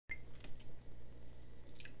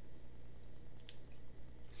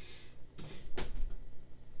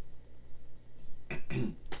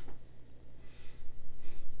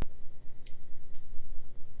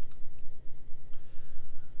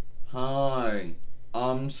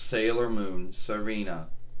I'm Sailor Moon, Serena,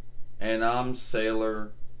 and I'm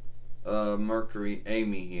Sailor Mercury,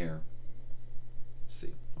 Amy here.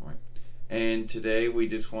 See, alright. And today we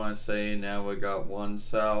just want to say now we got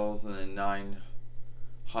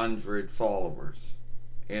 1,900 followers.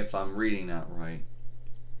 If I'm reading that right.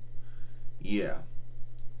 Yeah.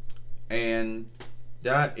 And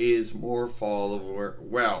that is more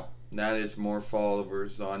that is more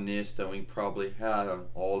followers on this than we probably had on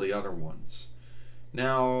all the other ones.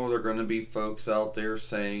 Now, there are going to be folks out there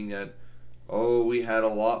saying that, oh, we had a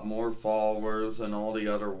lot more followers than all the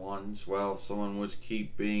other ones. Well, someone was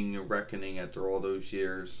keeping a reckoning after all those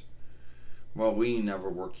years. Well, we never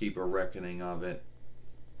were keep a reckoning of it.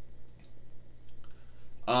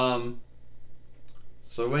 So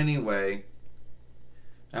anyway,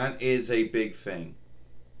 that is a big thing,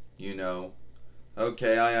 you know.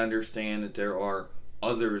 Okay, I understand that there are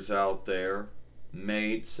others out there,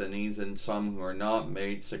 mates, and even some who are not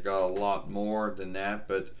mates that got a lot more than that,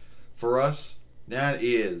 but for us, that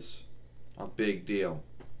is a big deal.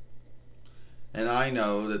 And I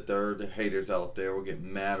know that there are the haters out there will get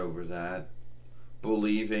mad over that,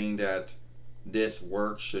 believing that this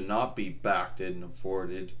work should not be backed and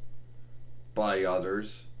afforded by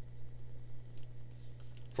others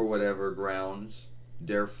for whatever grounds,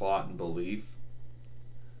 their thought and belief.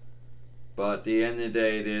 But at the end of the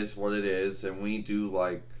day, it is what it is, and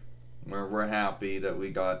we're happy that we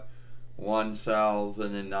got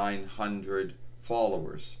 1,900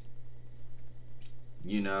 followers.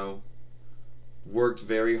 You know, worked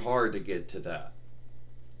very hard to get to that.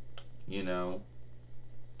 You know,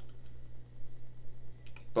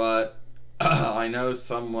 but I know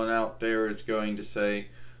someone out there is going to say,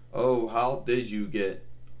 "Oh, how did you get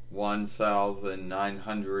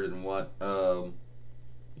 1,900 and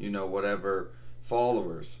whatever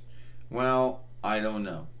followers?" Well, I don't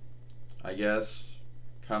know. I guess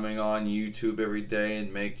coming on YouTube every day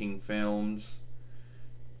and making films,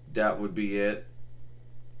 that would be it.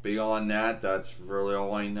 Beyond that, that's really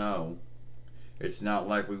all I know. It's not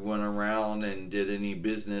like we went around and did any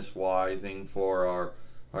business wising for our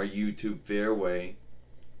YouTube FAIRWAY,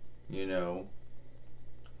 you know.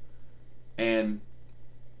 And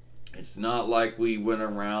it's not like we went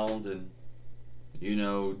around and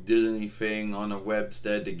did anything on a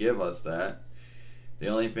webstead to give us that. The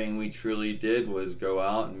only thing we truly did was go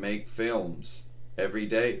out and make films every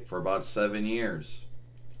day for about 7 years.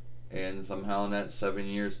 And somehow in that 7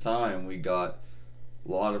 years time, we got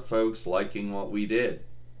a lot of folks liking what we did.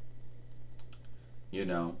 You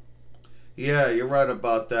know. Yeah, you're right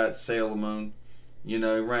about that, Sailor Moon.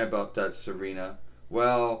 You're right about that, Serena.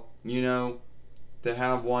 Well, to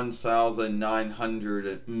have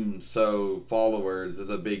 1,900 so followers is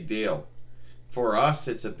a big deal. For us,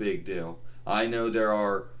 it's a big deal. I know there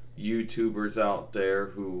are YouTubers out there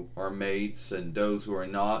who are mates and those who are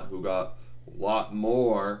not who got a lot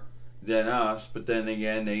more than us, but then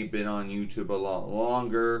again, they've been on YouTube a lot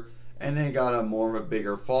longer and they got a more of a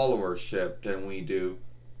bigger followership than we do.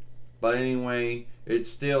 But anyway, it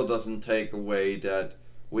still doesn't take away that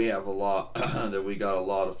we have a lot that we got a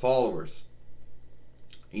lot of followers,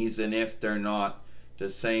 even if they're not the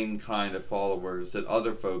same kind of followers that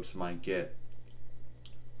other folks might get.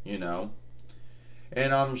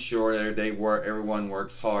 And I'm sure everyone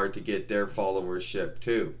works hard to get their followership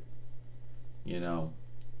too. And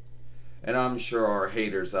I'm sure our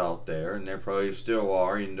haters out there, and there probably still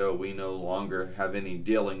are, even though we no longer have any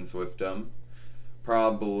dealings with them,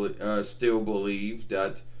 probably still believe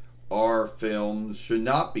that our films should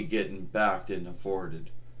not be getting backed and afforded,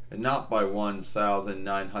 and not by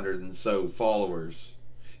 1,900 and so followers.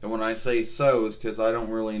 And when I say so, it's because I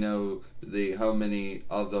don't really know how many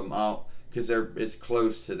of them out, because it's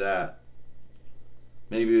close to that.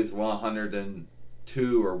 Maybe it was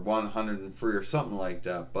 102 or 103 or something like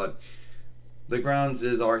that. But the grounds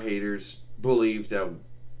is our haters believe that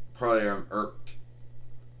probably I'm irked,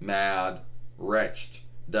 mad, wretched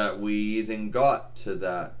that we even got to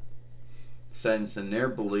that sense in their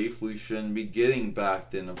belief we shouldn't be getting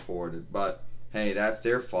backed and afforded. But hey, that's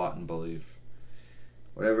their thought and belief.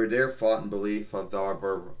 Whatever their thought and belief of our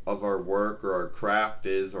work or our craft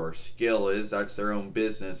is or our skill is, that's their own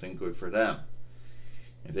business and good for them.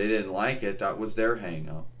 If they didn't like it, that was their hang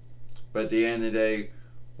up. But at the end of the day,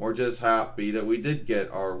 we're just happy that we did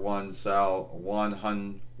get our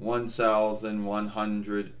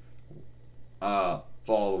 1,100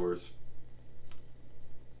 followers.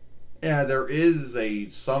 Yeah, there is a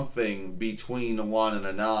something between a 1 and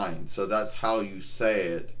a 9, so that's how you say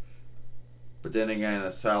it. But then again,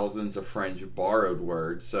 a thousand's a French borrowed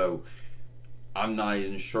word, so I'm not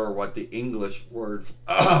even sure what the English word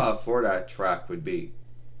for that track would be.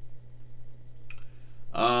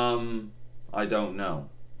 I don't know.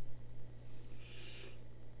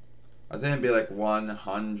 I think it'd be like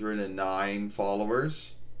 109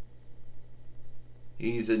 followers.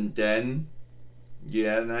 He's in Den.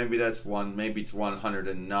 Yeah, maybe that's one. Maybe it's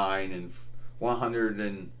 109 and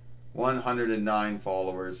 109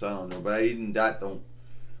 followers. I don't know, but even that don't.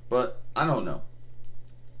 But I don't know.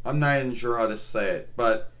 I'm not even sure how to say it.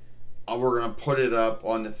 But we're gonna put it up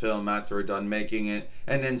on the film after we're done making it,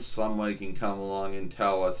 and then somebody can come along and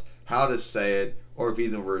tell us how to say it, or if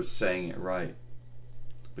even we're saying it right.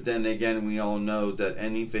 But then again, we all know that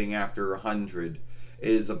anything after 100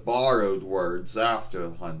 is a borrowed words after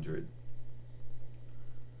 100.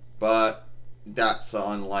 But that's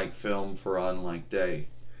unlike film for unlike day.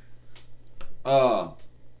 But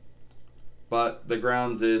the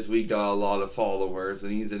grounds is we got a lot of followers,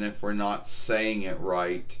 and even if we're not saying it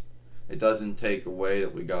right, it doesn't take away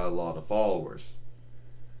that we got a lot of followers.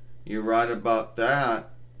 You're right about that,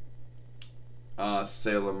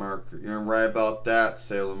 Sailor Mercury. You're right about that,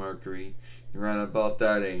 Sailor Mercury. You're right about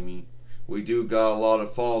that, Amy. We do got a lot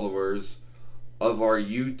of followers of our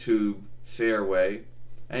YouTube FAIRWAY.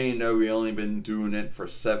 And you know, we only been doing it for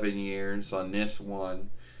 7 years on this one.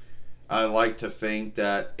 I like to think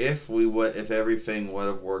that if everything would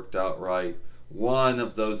have worked out right, one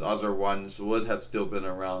of those other ones would have still been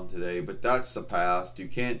around today. But that's the past. You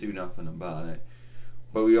can't do nothing about it.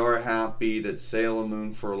 But we are happy that Sailor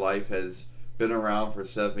Moon for Life has been around for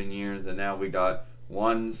 7 years, and now we got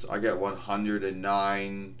I got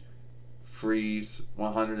 109 frees,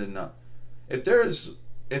 109. If there's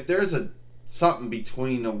something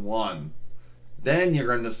between the one, then you're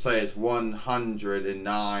going to say it's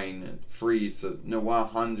 109 frees. No,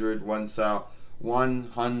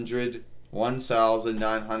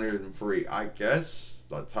 1,903. I guess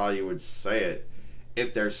that's how you would say it.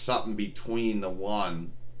 If there's something between the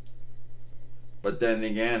one. But then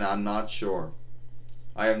again, I'm not sure.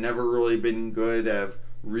 I have never really been good at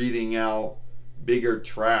reading out bigger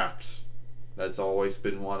tracks. That's always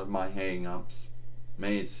been one of my hang-ups.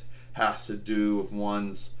 Maybe it has to do with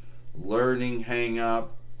one's learning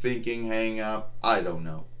hang-up, thinking hang-up, I don't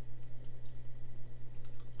know.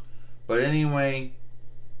 But anyway,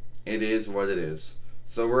 it is what it is.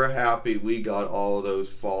 So we're happy we got all of those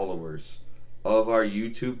followers of our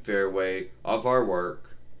YouTube FAIRWAY, of our work.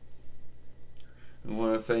 We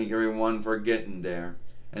want to thank everyone for getting there.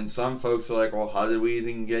 And some folks are like, well, how did we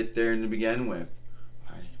even get there to begin with?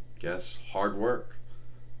 I guess hard work.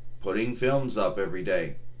 Putting films up every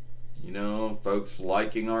day. You know, folks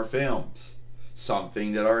liking our films.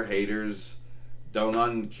 Something that our haters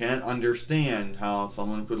can't understand, how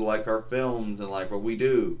someone could like our films and like what we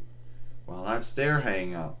do. Well, that's their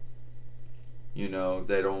hang up. You know,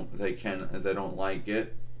 they don't like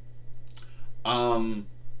it.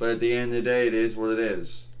 But at the end of the day, it is what it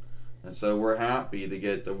is. And so we're happy to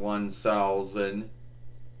get the 1,000.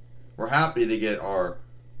 We're happy to get our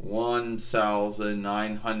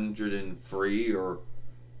 1,903, or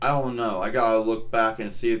I don't know. I gotta look back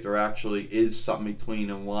and see if there actually is something between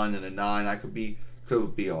a 1 and a 9. I could be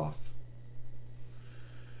off.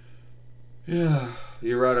 Yeah,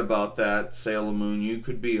 you're right about that, Sailor Moon. You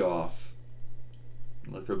could be off.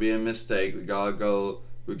 There could be a mistake. We gotta go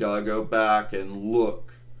back and look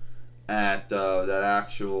at that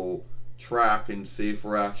actual track and see if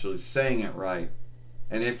we're actually saying it right.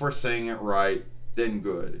 And if we're saying it right, then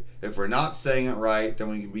good. If we're not saying it right, then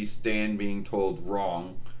we can being told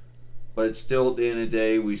wrong. But still, at the end of the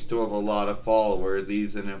day, we still have a lot of followers,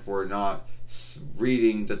 even if we're not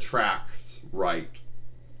reading the tracks right.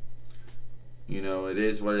 You know, it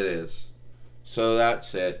is what it is. So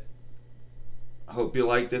that's it. I hope you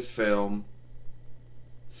like this film.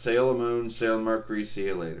 Sailor Moon, Sailor Mercury, see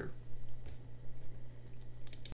you later.